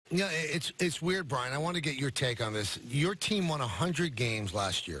Yeah, it's weird, Brian. I want to get your take on this. Your team won 100 games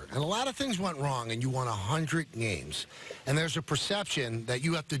last year, and a lot of things went wrong, and you won 100 games. And there's a perception that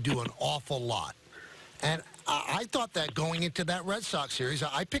you have to do an awful lot. And I thought that going into that Red Sox series,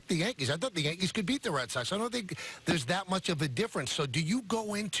 I picked the Yankees. I thought the Yankees could beat the Red Sox. I don't think there's that much of a difference. So do you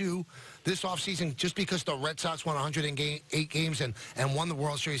go into this offseason just because the Red Sox won 108 games and won the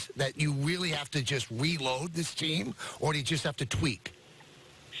World Series that you really have to just reload this team, or do you just have to tweak?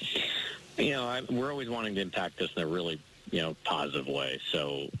 We're always wanting to impact this in a really, positive way.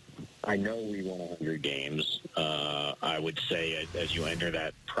 So I know we won 100 games. I would say as you enter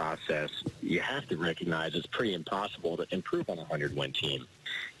that process, you have to recognize it's pretty impossible to improve on a 100-win team.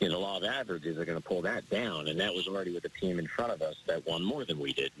 The law of averages are going to pull that down, and that was already with the team in front of us that won more than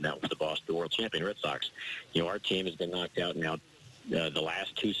we did, and that was the Boston World Champion Red Sox. Our team has been knocked out now the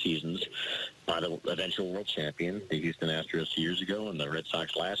last two seasons by the eventual world champion, the Houston Astros 2 years ago, and the Red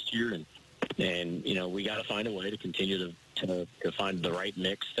Sox last year, and we got to find a way to continue to find the right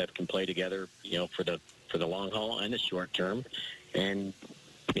mix that can play together, for the long haul and the short term, and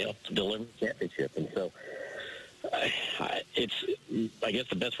to deliver the championship. And so, I guess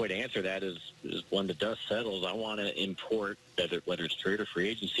the best way to answer that is when the dust settles, I want to import, whether it's trade or free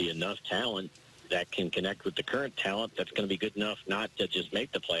agency, enough talent that can connect with the current talent that's going to be good enough not to just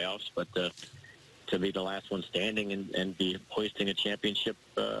make the playoffs, but to be the last one standing and be hoisting a championship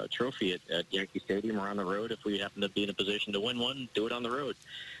trophy at Yankee Stadium or on the road if we happen to be in a position to win one, do it on the road.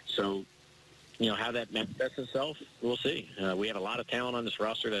 So, how that manifests itself, we'll see. We have a lot of talent on this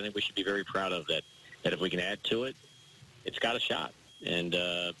roster that I think we should be very proud of, that if we can add to it, it's got a shot. And,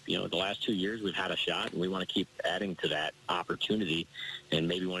 the last 2 years we've had a shot, and we want to keep adding to that opportunity. And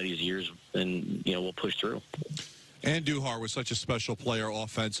maybe one of these years, then, we'll push through. Andujar was such a special player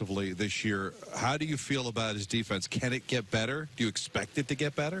offensively this year. How do you feel about his defense? Can it get better? Do you expect it to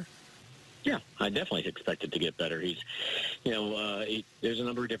get better? Yeah, I definitely expect it to get better. He's, there's a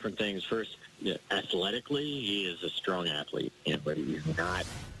number of different things. First, athletically, he is a strong athlete, but he's not.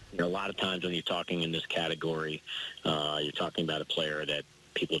 A lot of times when you're talking in this category, you're talking about a player that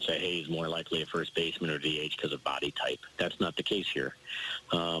people would say, hey, he's more likely a first baseman or DH because of body type. That's not the case here.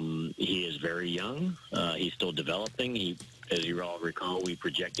 He is very young. He's still developing. As you all recall, we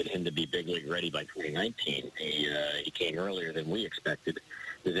projected him to be big league ready by 2019. He came earlier than we expected,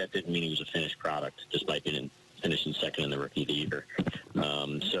 but that didn't mean he was a finished product, despite finishing second in the Rookie of the Year.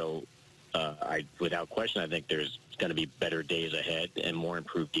 Without question, I think there's going to be better days ahead and more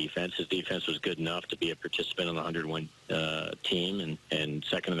improved defense. His defense was good enough to be a participant on the 100-win team and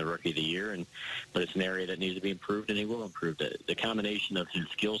second in the Rookie of the Year. But it's an area that needs to be improved, and he will improve. The combination of his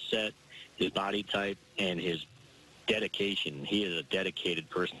skill set, his body type, and his dedication. He is a dedicated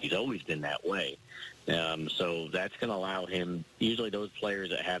person. He's always been that way. So that's going to allow him, usually those players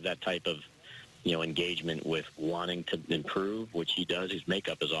that have that type of engagement with wanting to improve, which he does. His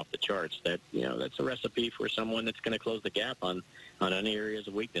makeup is off the charts. That's a recipe for someone that's going to close the gap on any areas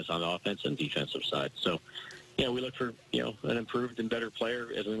of weakness on the offense and defensive side. So, we look for, an improved and better player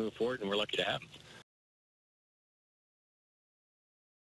as we move forward, and we're lucky to have him.